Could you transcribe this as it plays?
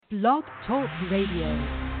Blog Talk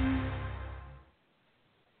Radio.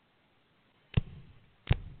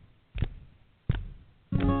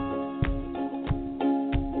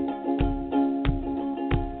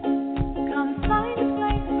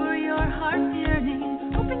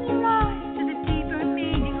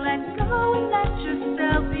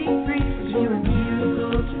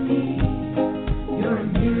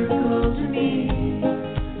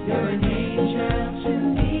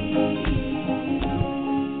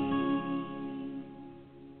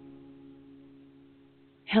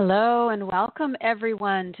 Hello and welcome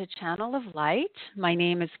everyone to Channel of Light. My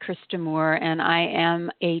name is Krista Moore and I am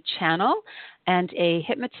a channel and a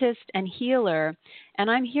hypnotist and healer, and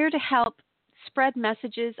I'm here to help spread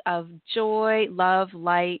messages of joy, love,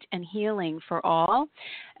 light, and healing for all,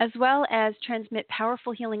 as well as transmit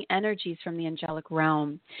powerful healing energies from the angelic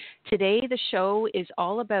realm. Today, the show is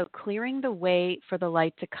all about clearing the way for the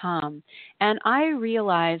light to come. And I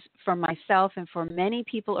realize for myself and for many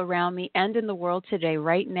people around me and in the world today,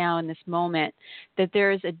 right now in this moment, that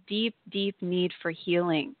there is a deep, deep need for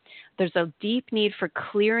healing. There's a deep need for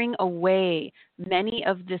clearing away many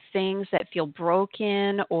of the things that feel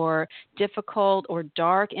broken or difficult or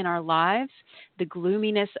dark in our lives, the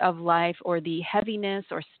gloominess of life or the heaviness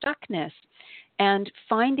or stuckness, and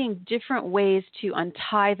finding different ways to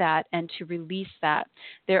untie that and to release that.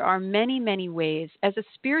 There are many, many ways. As a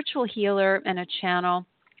spiritual healer and a channel,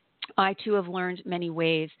 I too have learned many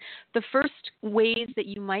ways. The first ways that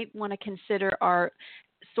you might want to consider are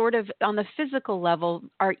sort of on the physical level,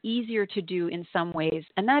 are easier to do in some ways,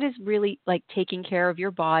 and that is really like taking care of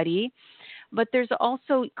your body. But there's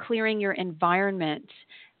also clearing your environment.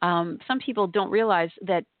 Some people don't realize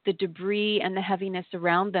that the debris and the heaviness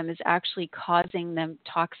around them is actually causing them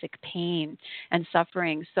toxic pain and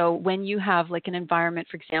suffering. So when you have like an environment,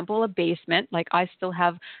 for example, a basement, like I still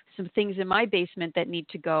have some things in my basement that need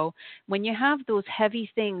to go. When you have those heavy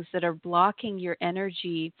things that are blocking your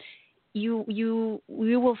energy, you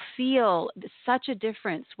will feel such a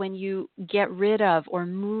difference when you get rid of or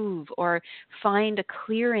move or find a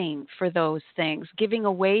clearing for those things, giving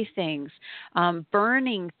away things,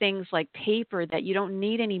 burning things like paper that you don't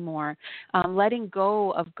need anymore, letting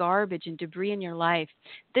go of garbage and debris in your life.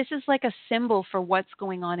 This is like a symbol for what's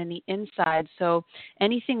going on in the inside. So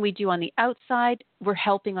anything we do on the outside, we're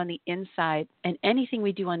helping on the inside. And anything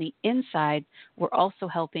we do on the inside, we're also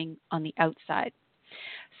helping on the outside.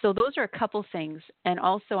 So those are a couple things. And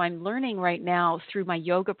also I'm learning right now through my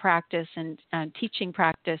yoga practice and teaching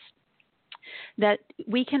practice that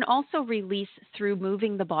we can also release through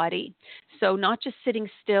moving the body. So not just sitting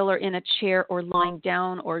still or in a chair or lying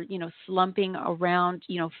down or, slumping around,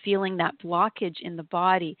 feeling that blockage in the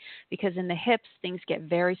body, because in the hips things get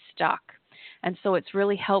very stuck. And so it's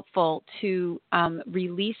really helpful to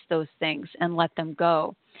release those things and let them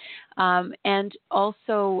go. And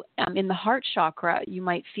also in the heart chakra, you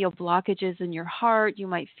might feel blockages in your heart. You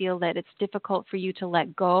might feel that it's difficult for you to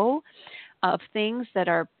let go of things that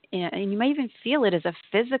are, and you may even feel it as a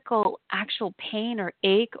physical, actual pain or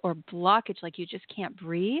ache or blockage, like you just can't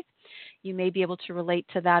breathe. You may be able to relate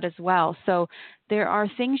to that as well. So there are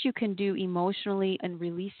things you can do emotionally in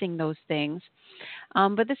releasing those things.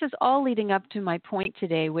 But this is all leading up to my point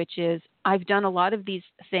today, which is I've done a lot of these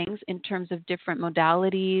things in terms of different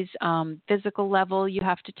modalities, physical level you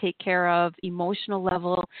have to take care of, emotional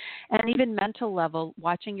level, and even mental level,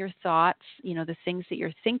 watching your thoughts, the things that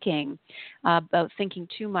you're thinking about, thinking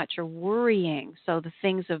too much or worrying. So the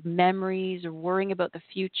things of memories or worrying about the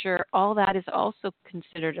future, all that is also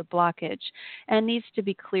considered a blockage and needs to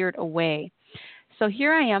be cleared away. So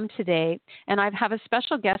here I am today, and I have a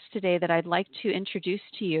special guest today that I'd like to introduce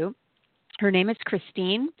to you. Her name is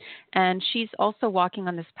Christine, and she's also walking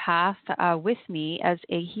on this path with me as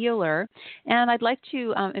a healer. And I'd like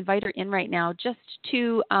to invite her in right now just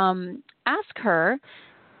to ask her.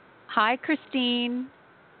 Hi, Christine.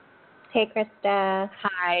 Hey, Krista.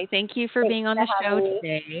 Hi. Thank you for being on the show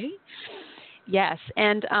today. Yes,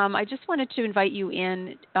 and I just wanted to invite you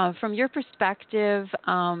in from your perspective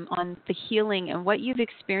on the healing and what you've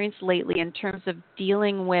experienced lately in terms of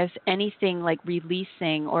dealing with anything like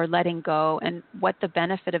releasing or letting go, and what the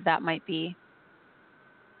benefit of that might be.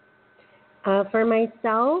 For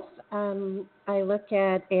myself, I look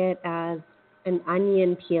at it as an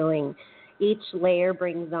onion peeling. Each layer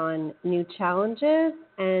brings on new challenges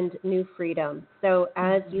and new freedom. So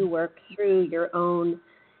as you work through your own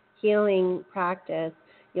healing practice,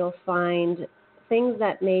 you'll find things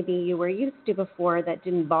that maybe you were used to before that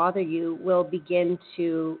didn't bother you will begin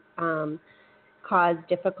to cause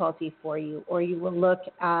difficulty for you, or you will look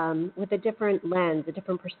with a different lens, a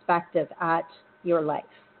different perspective at your life.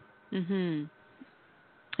 Mm-hmm.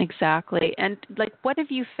 Exactly. And like, what have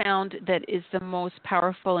you found that is the most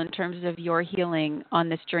powerful in terms of your healing on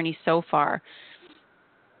this journey so far?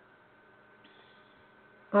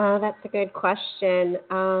 That's a good question.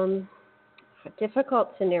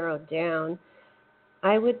 Difficult to narrow down.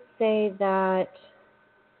 I would say that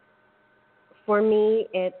for me,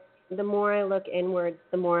 it's the more I look inwards,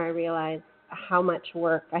 the more I realize how much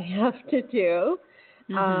work I have to do.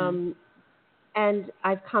 Mhm. Um, and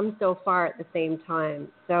I've come so far at the same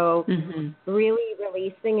time. So, Mhm. really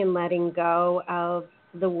releasing and letting go of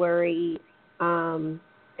the worry, and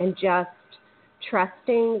just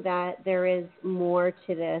trusting that there is more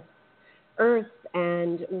to this earth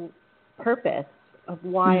and purpose of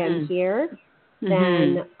why I'm Mhm. here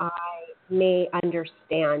than Mhm. I may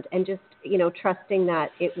understand, and just, trusting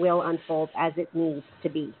that it will unfold as it needs to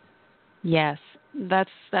be. Yes, that's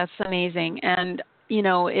amazing. And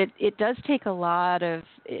it does take a lot of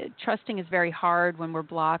trusting is very hard when we're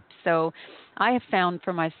blocked. So I have found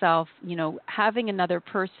for myself, having another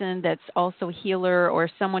person that's also a healer or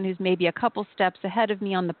someone who's maybe a couple steps ahead of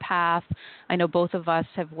me on the path. I know both of us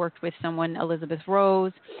have worked with someone, Elizabeth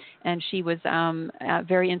Rose, and she was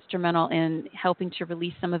very instrumental in helping to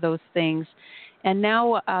release some of those things. And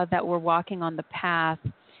now that we're walking on the path,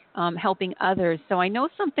 helping others. So I know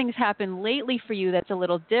something's happened lately for you that's a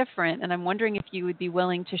little different, and I'm wondering if you would be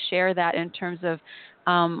willing to share that in terms of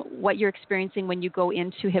what you're experiencing when you go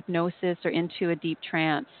into hypnosis or into a deep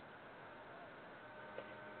trance.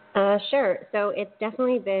 Sure. So it's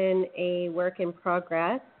definitely been a work in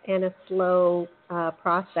progress and a slow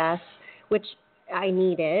process, which I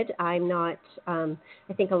needed. I'm not, I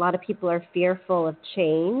think a lot of people are fearful of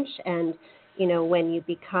change. And, when you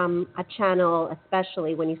become a channel,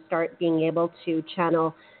 especially when you start being able to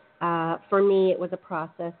channel, for me, it was a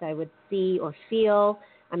process. I would see or feel.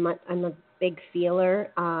 I'm a big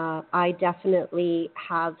feeler. I definitely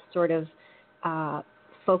have sort of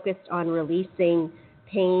focused on releasing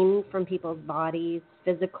pain from people's bodies,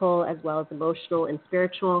 physical as well as emotional and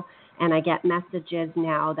spiritual, and I get messages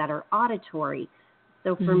now that are auditory.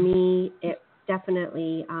 So for Mm. me, it's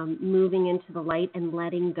definitely moving into the light and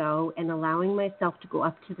letting go and allowing myself to go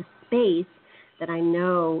up to the space that I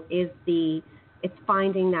know is it's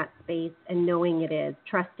finding that space and knowing it is,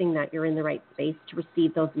 trusting that you're in the right space to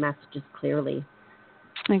receive those messages clearly.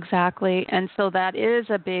 Exactly. And so that is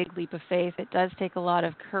a big leap of faith. It does take a lot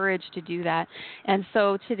of courage to do that. And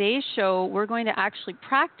so today's show, we're going to actually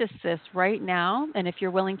practice this right now. And if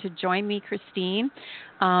you're willing to join me, Christine,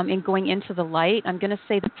 in going into the light, I'm going to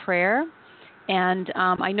say the prayer. And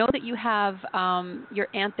I know that you have your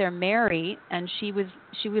aunt there, Mary, and she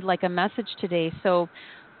would like a message today. So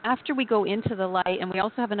after we go into the light, and we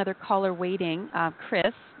also have another caller waiting,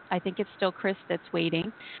 Chris. I think it's still Chris that's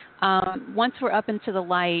waiting. Once we're up into the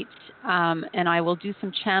light, and I will do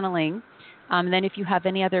some channeling. Then, if you have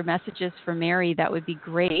any other messages for Mary, that would be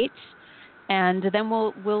great. And then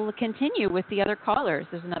we'll continue with the other callers.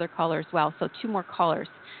 There's another caller as well, so two more callers.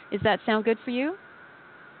 Does that sound good for you?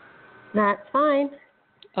 That's fine.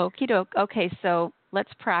 Okie doke. Okay, so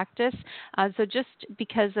let's practice. So just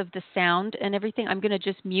because of the sound and everything, I'm going to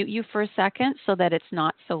just mute you for a second so that it's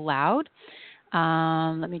not so loud.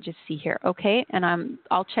 Let me just see here. Okay, and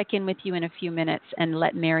I'll check in with you in a few minutes and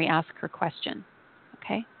let Mary ask her question.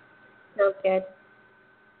 Okay. Sounds good.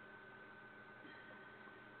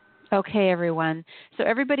 Okay, everyone. So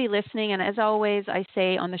everybody listening, and as always, I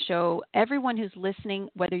say on the show, everyone who's listening,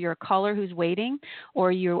 whether you're a caller who's waiting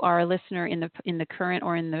or you are a listener in the current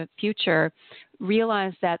or in the future,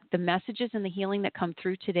 realize that the messages and the healing that come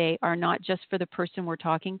through today are not just for the person we're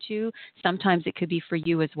talking to. Sometimes it could be for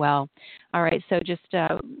you as well. All right. So just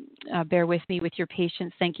bear with me with your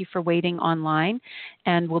patience. Thank you for waiting online,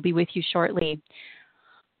 and we'll be with you shortly.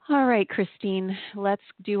 All right, Christine, let's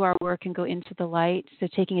do our work and go into the light. So,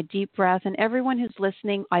 taking a deep breath. And everyone who's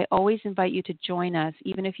listening, I always invite you to join us,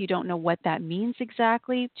 even if you don't know what that means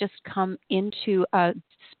exactly. Just come into a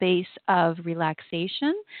space of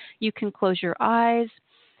relaxation. You can close your eyes,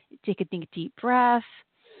 take a deep breath.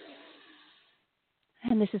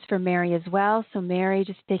 And this is for Mary as well. So, Mary,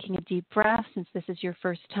 just taking a deep breath since this is your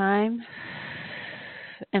first time,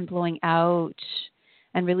 and blowing out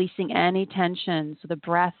and releasing any tension. So, the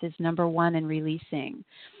breath is number one in releasing.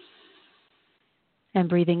 And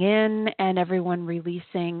breathing in, and everyone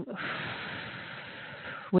releasing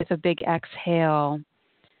with a big exhale.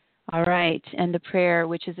 All right, and the prayer,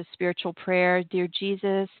 which is a spiritual prayer. Dear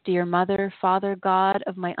Jesus, dear Mother, Father, God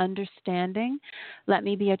of my understanding, let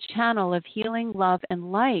me be a channel of healing, love,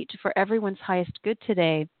 and light for everyone's highest good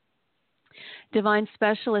today. Divine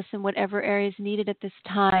specialists in whatever area is needed at this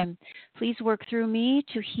time, please work through me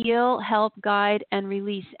to heal, help, guide, and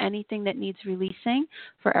release anything that needs releasing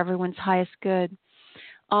for everyone's highest good.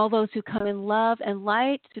 All those who come in love and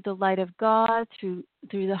light through the light of God, through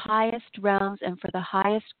the highest realms and for the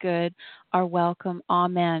highest good are welcome.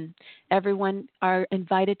 Amen. Everyone are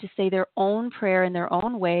invited to say their own prayer in their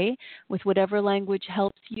own way with whatever language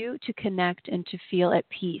helps you to connect and to feel at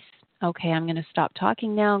peace. Okay, I'm going to stop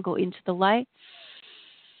talking now and go into the light.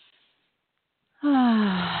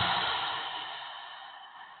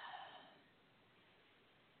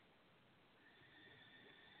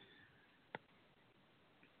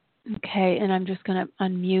 Okay, and I'm just going to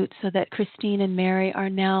unmute so that Christine and Mary are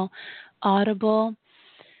now audible.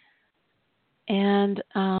 And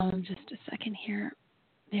just a second here.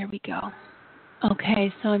 There we go.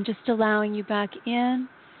 Okay, so I'm just allowing you back in.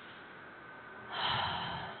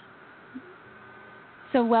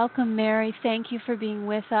 So welcome, Mary. Thank you for being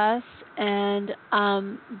with us. And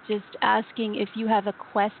just asking if you have a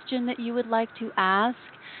question that you would like to ask,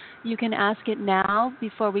 you can ask it now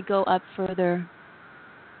before we go up further.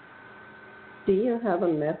 Do you have a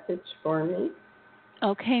message for me?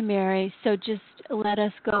 Okay, Mary. So just let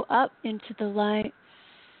us go up into the light.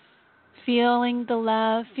 Feeling the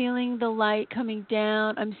love, feeling the light coming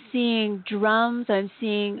down. I'm seeing drums. I'm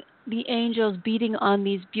seeing the angels beating on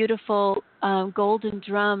these beautiful golden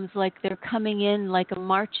drums like they're coming in like a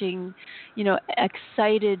marching,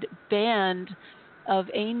 excited band of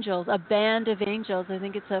angels, a band of angels. I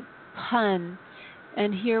think it's a pun.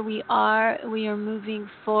 And here we are moving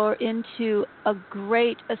forward into a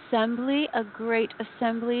great assembly. A great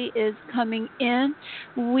assembly is coming in.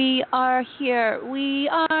 We are here. We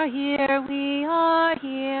are here. We are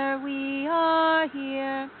here. We are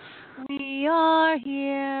here. We are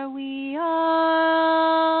here. We are.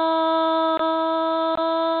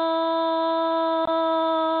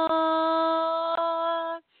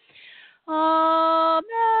 Amen.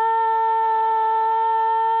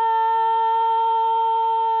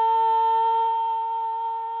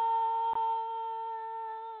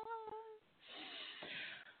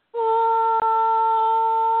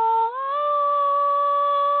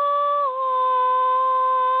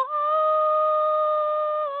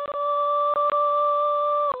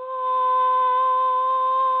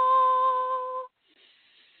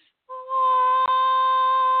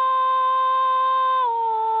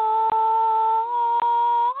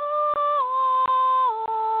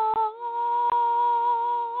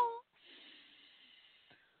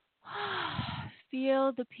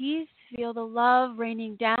 Feel the peace, feel the love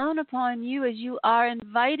raining down upon you as you are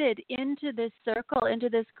invited into this circle, into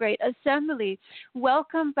this great assembly.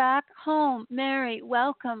 Welcome back home, Mary.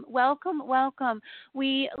 Welcome, welcome, welcome.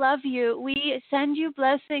 We love you. We send you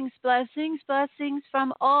blessings, blessings, blessings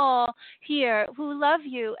from all here who love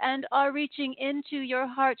you and are reaching into your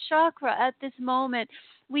heart chakra at this moment.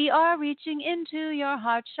 We are reaching into your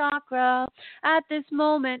heart chakra at this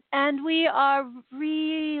moment, and we are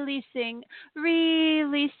releasing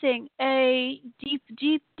a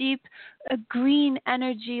deep green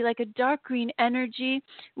energy, like a dark green energy.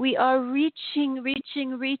 We are reaching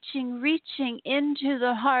into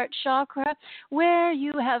the heart chakra where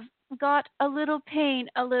you have got a little pain,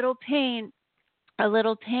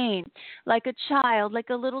 like a child, like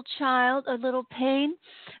a little child, a little pain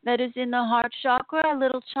that is in the heart chakra, a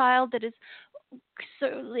little child that is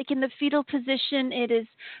like in the fetal position. It is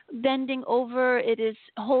bending over, it is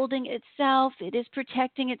holding itself, it is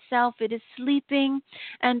protecting itself, it is sleeping,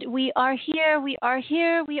 and we are here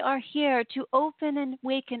to open and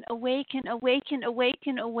awaken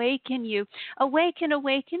you. Awaken.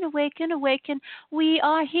 We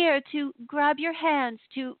are here to grab your hands,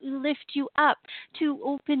 to lift you up, to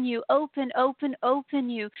open you, open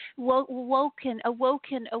you, awoken,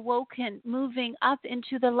 moving up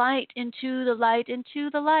into the light,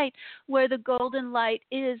 where the golden light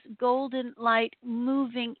is, golden light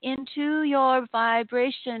moving into your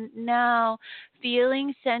vibration now,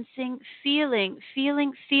 feeling, sensing, feeling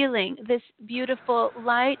this beautiful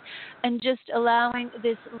light, and just allowing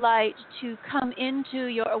this light to come into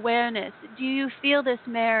your awareness. Do you feel this,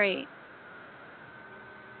 Mary?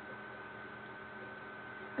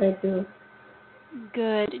 I do.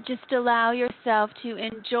 Good. Just allow yourself to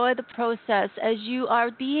enjoy the process as you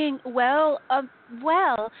are being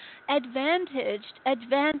advantaged.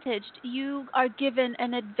 You are given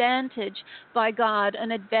an advantage by God,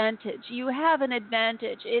 an advantage. You have an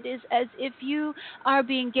advantage. It is as if you are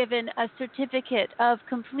being given a certificate of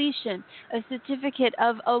completion, a certificate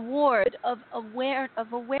of award, of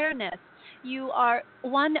awareness. You are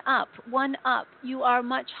one up, one up. You are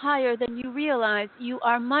much higher than you realize. You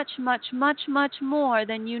are much, much, much, much more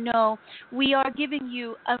than you know. We are giving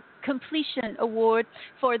you a completion award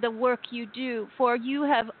for the work you do, for you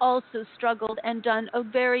have also struggled and done a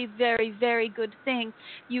very, very, very good thing.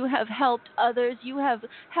 You have helped others. You have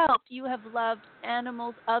loved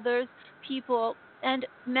animals, others, people, and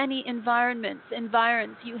many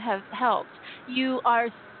environs you have helped. You are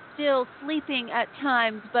still sleeping at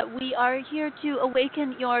times, but we are here to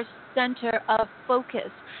awaken your center of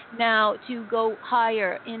focus now to go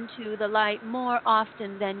higher into the light more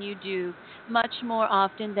often than you do, much more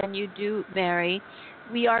often than you do, Mary.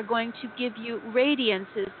 We are going to give you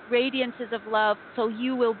radiances of love, so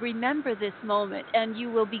you will remember this moment and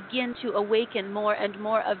you will begin to awaken more and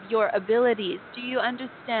more of your abilities. Do you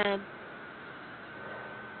understand?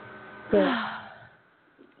 Yes.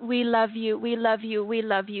 We love you. We love you. We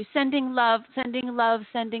love you. Sending love, sending love,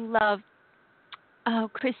 sending love. Oh,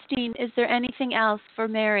 Christine, is there anything else for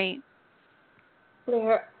Mary?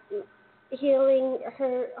 They're healing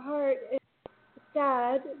her heart. It's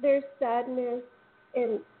sad. There's sadness,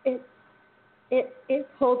 and it's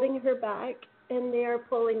holding her back, and they are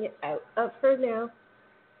pulling it out of her now.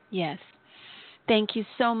 Yes. Thank you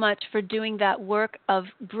so much for doing that work of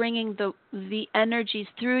bringing the energies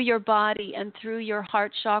through your body and through your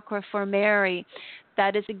heart chakra for Mary.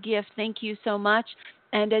 That is a gift. Thank you so much.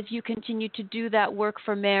 And as you continue to do that work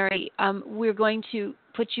for Mary, we're going to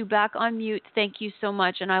put you back on mute. Thank you so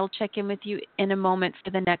much. And I will check in with you in a moment for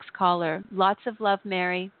the next caller. Lots of love,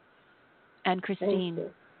 Mary and Christine. Thank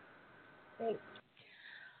you. Thanks.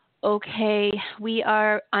 Okay,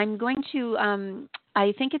 I'm going to,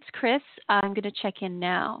 I think it's Chris. I'm going to check in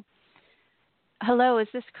now. Hello, is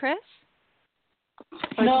this Chris?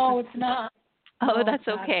 No, it's not. Oh, No, that's it's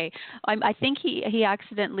not. okay. I think he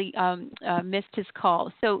accidentally missed his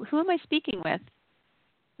call. So who am I speaking with?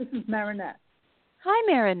 This is Marinette.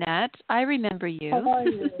 Hi, Marinette. I remember you. How are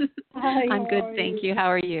you? Hi, I'm how good, are thank you? you.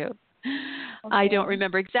 How are you? Okay. I don't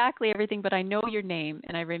remember exactly everything, but I know your name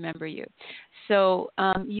and I remember you. So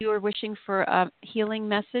you are wishing for a healing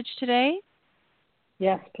message today?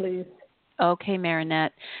 Yes, please. Okay,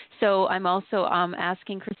 Marinette. So I'm also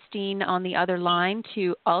asking Christine on the other line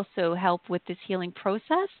to also help with this healing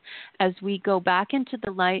process as we go back into the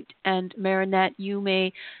light. And Marinette, you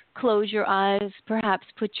may close your eyes, perhaps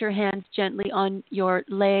put your hands gently on your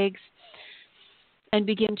legs, and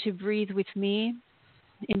begin to breathe with me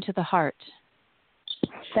into the heart.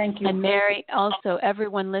 Thank you. And Mary, also,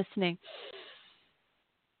 everyone listening.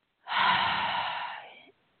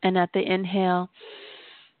 And at the inhale,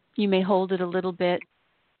 you may hold it a little bit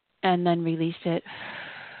and then release it.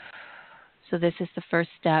 So this is the first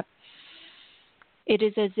step. It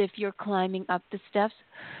is as if you're climbing up the steps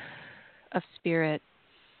of spirit.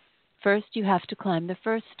 First, you have to climb the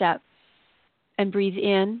first step and breathe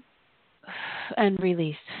in and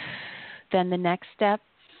release. Then the next step,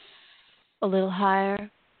 a little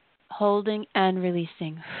higher, holding and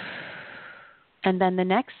releasing. And then the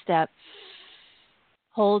next step,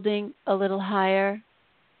 holding a little higher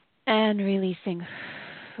and releasing.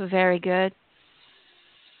 Very good.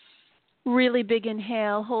 Really big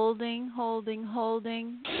inhale, holding, holding,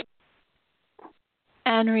 holding,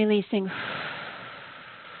 and releasing.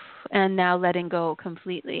 And now letting go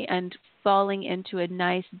completely and falling into a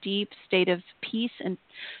nice deep state of peace and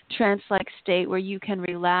trance-like state where you can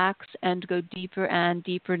relax and go deeper and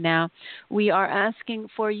deeper now. We are asking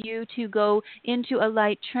for you to go into a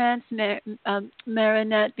light trance,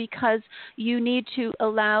 Marinette, because you need to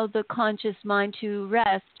allow the conscious mind to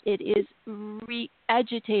rest. It is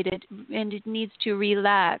agitated and it needs to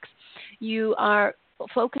relax. You are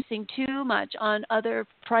focusing too much on other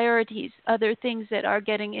priorities, other things that are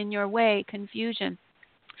getting in your way, confusion.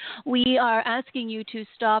 We are asking you to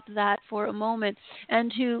stop that for a moment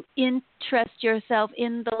and to interest yourself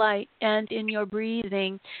in the light and in your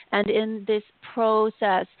breathing and in this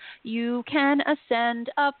process. You can ascend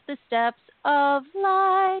up the steps of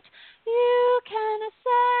light. You can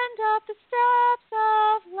ascend up the steps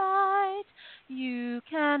of light. You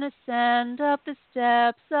can ascend up the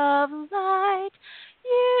steps of light.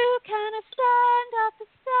 You can ascend up the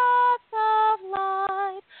steps of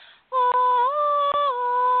light.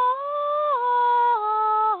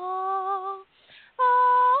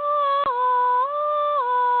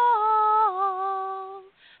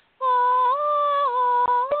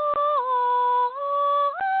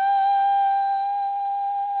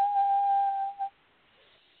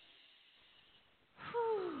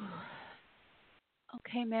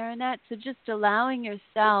 Okay, Marinette, so just allowing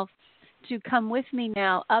yourself to come with me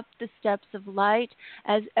now up the steps of light,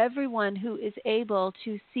 as everyone who is able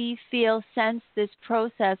to see, feel, sense this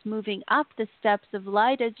process moving up the steps of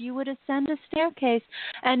light as you would ascend a staircase,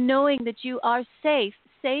 and knowing that you are safe,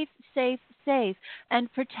 safe, safe, safe,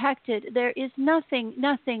 and protected. There is nothing,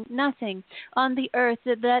 nothing, nothing on the earth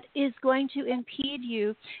that is going to impede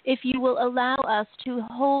you if you will allow us to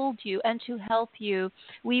hold you and to help you.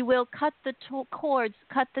 We will cut the cords,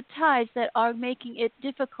 cut the ties that are making it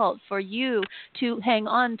difficult for you to hang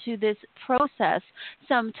on to this process.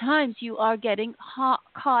 Sometimes you are getting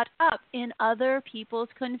caught up in other people's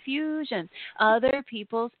confusion, other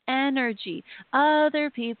people's energy, other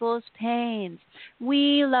people's pains.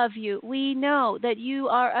 We love you. We know that you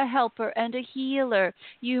are a helper and a healer.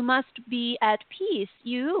 You must be at peace.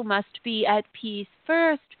 You must be at peace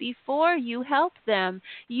first before you help them.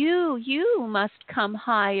 You must come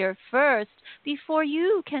higher first before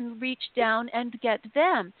you can reach down and get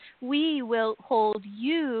them. We will hold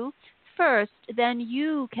you first, then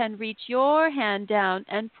you can reach your hand down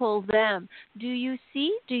and pull them. Do you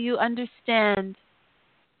see? Do you understand?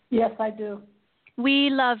 Yes, I do. We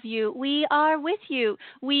love you. We are with you.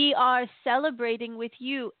 We are celebrating with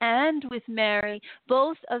you and with Mary.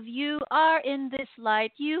 Both of you are in this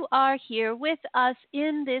light. You are here with us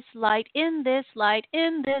in this light, in this light,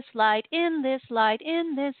 in this light, in this light,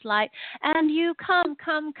 in this light. And you come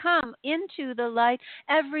into the light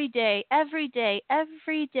every day, every day,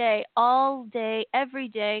 every day, all day, every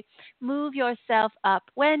day. Move yourself up.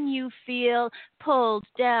 When you feel pulled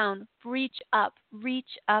down, reach up,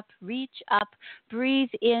 reach up, reach up. Breathe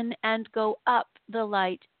in and go up. The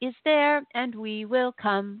light is there, and we will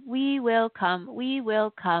come, we will come, we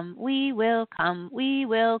will come, we will come, we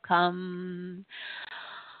will come.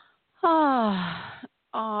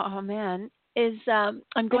 Oh man.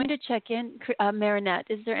 I'm going to check in, Marinette.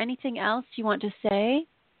 Is there anything else you want to say?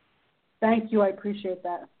 Thank you. I appreciate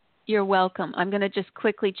that. You're welcome. I'm going to just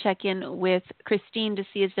quickly check in with Christine to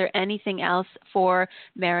see is there anything else for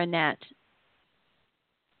Marinette.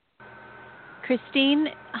 Christine,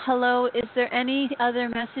 hello. Is there any other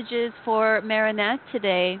messages for Marinette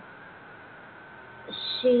today?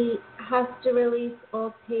 She has to release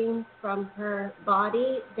all pain from her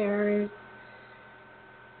body. There's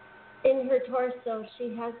in her torso,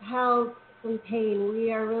 she has held some pain.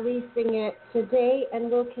 We are releasing it today and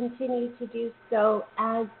will continue to do so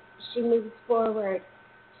as she moves forward.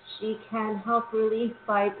 She can help release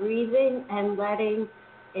by breathing and letting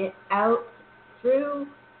it out through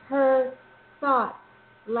her thoughts,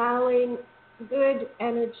 allowing good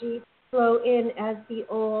energy to flow in as the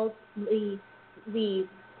old leaves.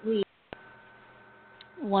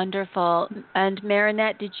 Wonderful. And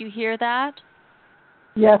Marinette, did you hear that?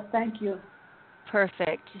 Yes, thank you.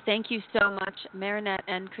 Perfect. Thank you so much, Marinette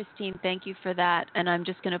and Christine. Thank you for that. And I'm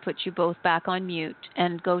just going to put you both back on mute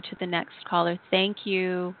and go to the next caller. Thank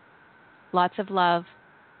you. Lots of love.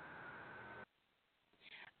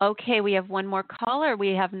 Okay, we have one more caller. We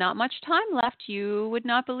have not much time left. You would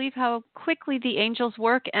not believe how quickly the angels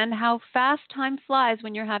work and how fast time flies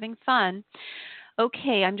when you're having fun.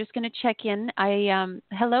 Okay, I'm just going to check in.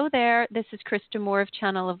 Hello there. This is Krista Moore of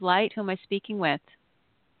Channel of Light. Who am I speaking with?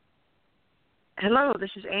 Hello, this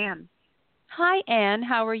is Anne. Hi, Anne.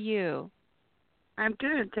 How are you? I'm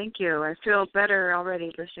good, thank you. I feel better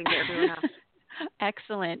already listening to everyone else.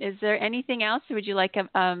 Excellent. Is there anything else, or would you like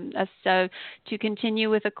us to continue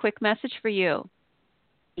with a quick message for you?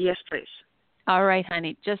 Yes, please. All right,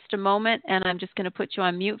 honey. Just a moment, and I'm just going to put you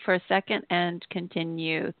on mute for a second and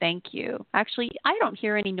continue. Thank you. Actually, I don't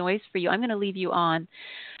hear any noise for you. I'm going to leave you on.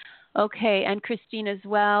 Okay, and Christine as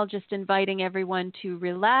well, just inviting everyone to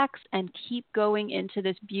relax and keep going into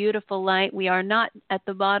this beautiful light. We are not at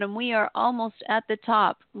the bottom. We are almost at the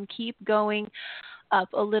top. And keep going up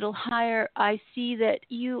a little higher. I see that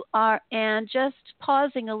you are, and just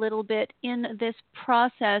pausing a little bit in this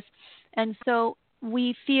process. And so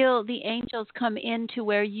we feel the angels come into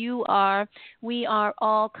where you are. We are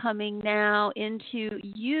all coming now into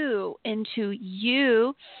you,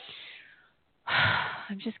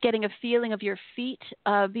 I'm just getting a feeling of your feet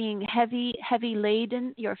being heavy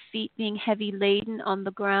laden, your feet being heavy laden on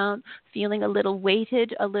the ground, feeling a little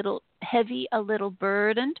weighted, a little heavy, a little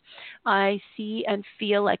burdened. I see and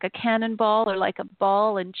feel like a cannonball or like a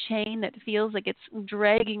ball and chain that feels like it's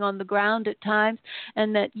dragging on the ground at times,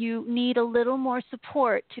 and that you need a little more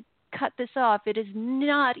support to cut this off. It is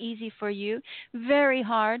not easy for you, very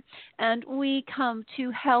hard, and we come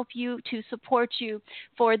to help you, to support you,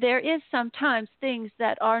 for there is sometimes things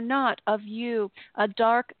that are not of you, a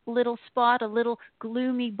dark little spot, a little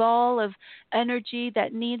gloomy ball of energy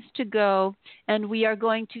that needs to go, and we are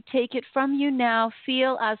going to take it from you now.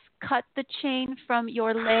 Feel us cut the chain from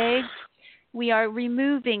your leg. We are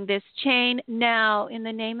removing this chain now. In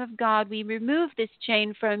the name of God, we remove this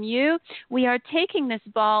chain from you. We are taking this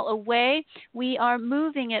ball away. We are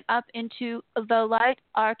moving it up into the light.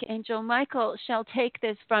 Archangel Michael shall take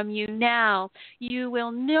this from you now. You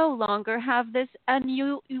will no longer have this, and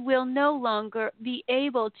you will no longer be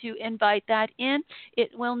able to invite that in. It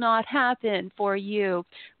will not happen for you.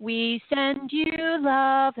 We send you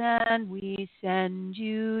love and we send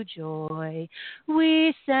you joy.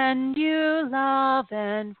 We send you love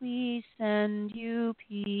and we send you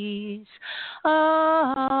peace.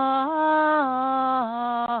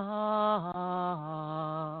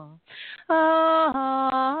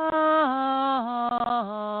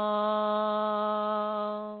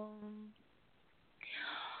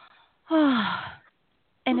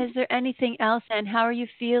 And is there anything else, and how are you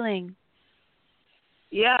feeling?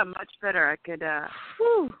 Yeah, much better. I could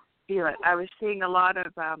feel it. I was seeing a lot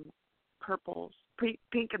of purples,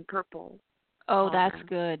 pink and purple. Oh, that's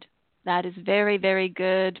good. That is very, very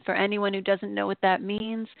good. For anyone who doesn't know what that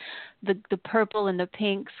means, the purple and the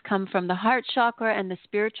pinks come from the heart chakra and the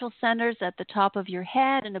spiritual centers at the top of your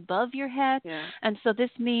head and above your head. Yeah. And so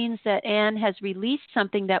this means that Anne has released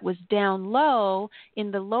something that was down low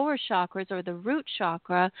in the lower chakras or the root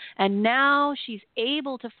chakra, and now she's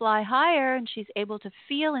able to fly higher and she's able to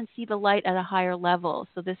feel and see the light at a higher level.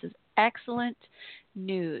 So this is excellent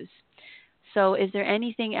news. So is there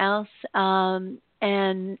anything else, Anne,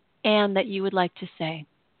 that you would like to say?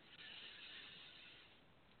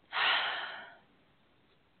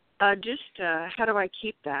 Just how do I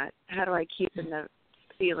keep that? How do I keep in the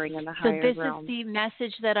feeling in the higher realm? So this is the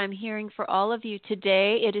message that I'm hearing for all of you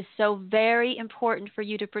today. It is so very important for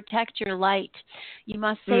you to protect your light. You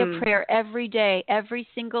must say a prayer every day, every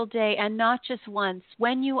single day, and not just once.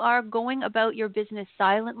 When you are going about your business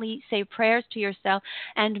silently, say prayers to yourself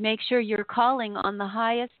and make sure you're calling on the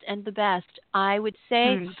highest and the best. I would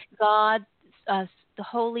say God, the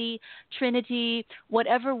Holy Trinity,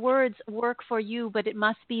 whatever words work for you, but it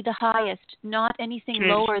must be the highest, not anything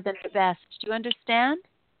lower than the best. Do you understand?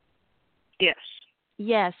 Yes.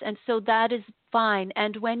 Yes, and so that is fine.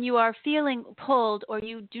 And when you are feeling pulled or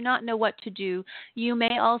you do not know what to do, you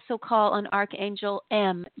may also call on Archangel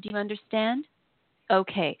M. Do you understand?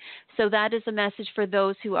 Okay, so that is a message for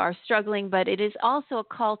those who are struggling, but it is also a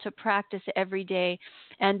call to practice every day,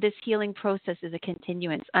 and this healing process is a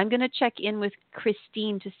continuance. I'm going to check in with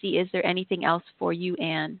Christine to see is there anything else for you,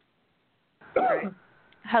 Anne. Okay.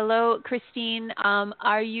 Hello, Christine.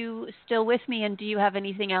 Are you still with me, and do you have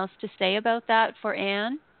anything else to say about that for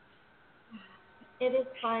Anne? It is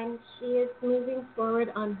fine. She is moving forward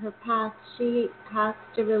on her path. She has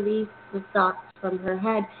to release the thoughts from her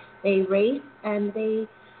head. They race and they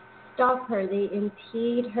stop her. They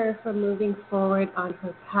impede her from moving forward on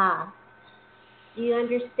her path. Do you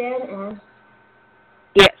understand, Anne?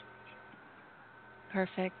 Yes.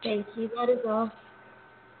 Perfect. Thank you. That is all.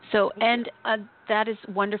 So, and that is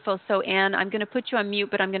wonderful. So, Anne, I'm going to put you on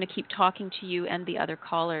mute, but I'm going to keep talking to you and the other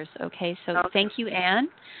callers. Okay. So, Thank you, Anne.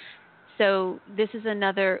 So this is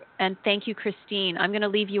another, and thank you, Christine. I'm going to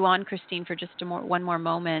leave you on, Christine, for just one more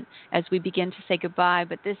moment as we begin to say goodbye.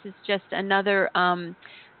 But this is just another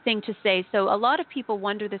thing to say. So a lot of people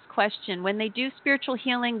wonder this question. When they do spiritual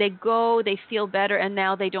healing, they feel better, and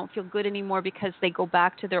now they don't feel good anymore because they go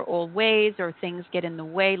back to their old ways or things get in the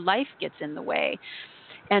way, life gets in the way.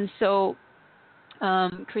 And so,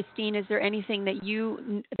 Christine, is there anything that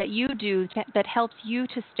you do that helps you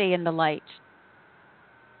to stay in the light?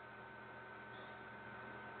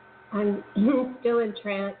 I'm still in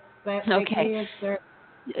trance, but okay.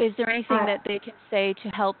 Is there anything that they can say to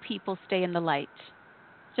help people stay in the light?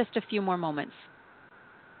 Just a few more moments.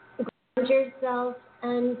 Ground yourself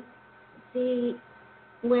and see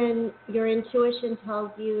when your intuition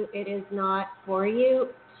tells you it is not for you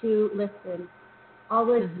to listen.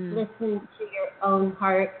 Always listen to your own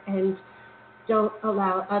heart and don't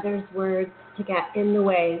allow others' words to get in the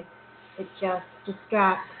way. It just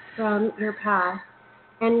distracts from your path.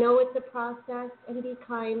 And know it's a process and be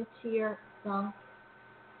kind to yourself.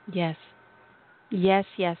 Yes. Yes,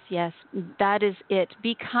 yes, yes. That is it.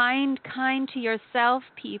 Be kind to yourself,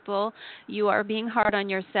 people. You are being hard on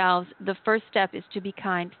yourselves. The first step is to be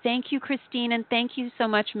kind. Thank you, Christine, and thank you so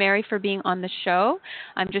much, Mary, for being on the show.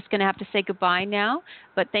 I'm just going to have to say goodbye now,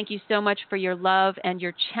 but thank you so much for your love and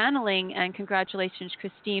your channeling, and congratulations,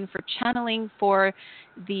 Christine, for channeling for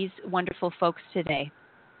these wonderful folks today.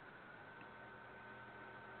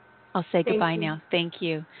 I'll say goodbye now. Thank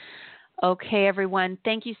you. Okay, everyone.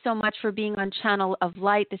 Thank you so much for being on Channel of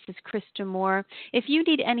Light. This is Krista Moore. If you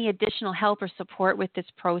need any additional help or support with this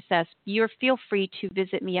process, feel free to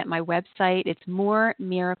visit me at my website. It's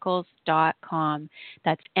mooremiracles.com.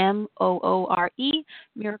 That's MOORE,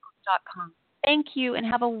 miracles.com. Thank you, and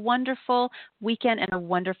have a wonderful weekend and a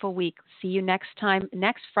wonderful week. See you next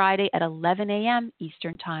Friday at 11 a.m.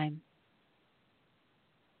 Eastern Time.